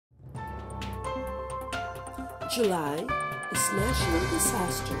July is National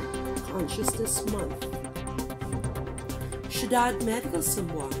Disaster Consciousness Month. Ciudad Medical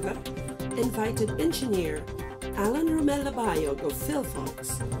Zamboanga invited engineer Allan Rommel Labayog of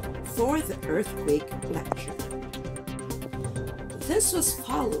PHILVOLCS for the earthquake lecture. This was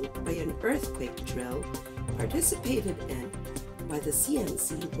followed by an earthquake drill participated in by the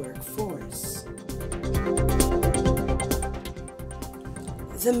CMZ workforce.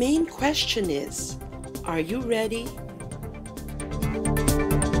 The main question is, are you ready?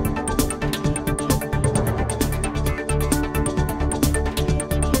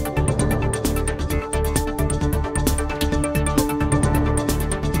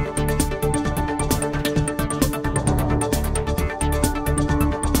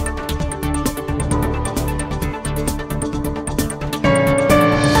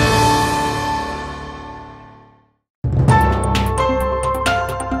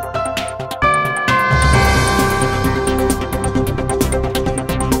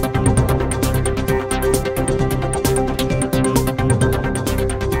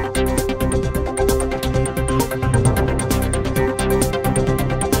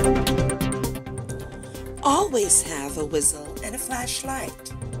 Always have a whistle and a flashlight.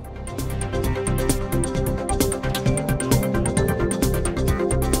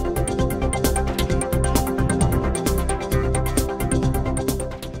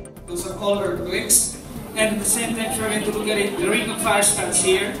 Those are all earthquakes, and at the same time, we're going to look at it. The ring of fire starts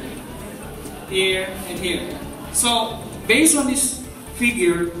here, here, and here. So, based on this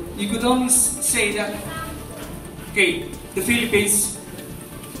figure, you could only say that, okay, the Philippines,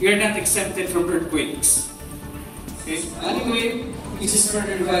 we are not exempted from earthquakes. Okay. Anyway, which is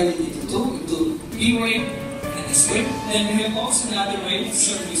further divided into two, into P wave and S wave. Then we have also another wave,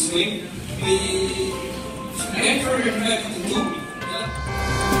 surface wave. We again further divided into two.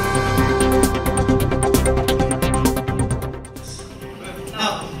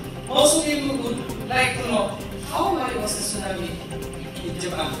 Now, also people would like to know how wide was the tsunami in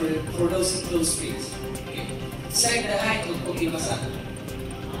Japan for those in close space. Okay. It's like the height of Okimasa.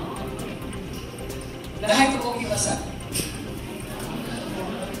 The height of Okimasa.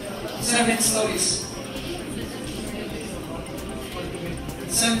 7 stories.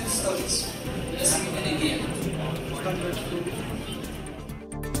 7 stories. Let's give an idea.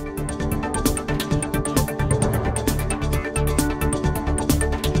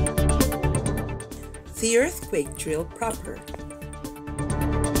 The earthquake drill proper.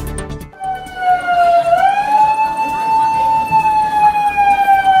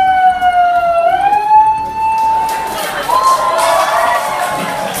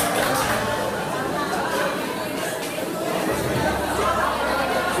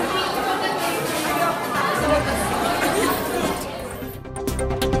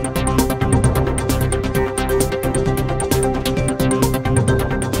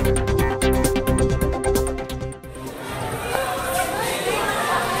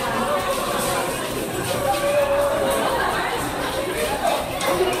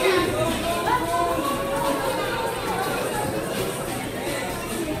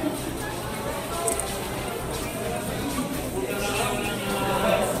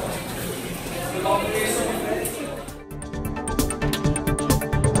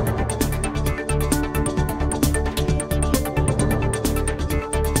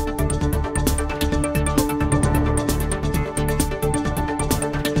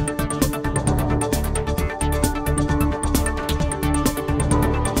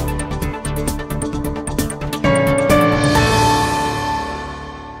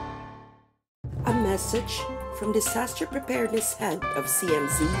 Message from Disaster Preparedness Head of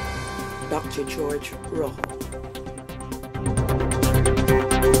CMZ, Dr. George Rojo.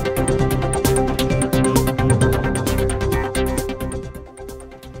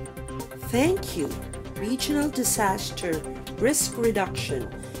 Thank you, Regional Disaster Risk Reduction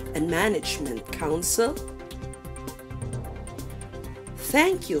and Management Council.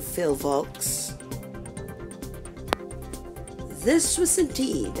 Thank you, PHILVOLCS. This was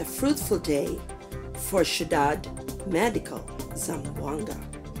indeed a fruitful day for Ciudad Medical Zamboanga.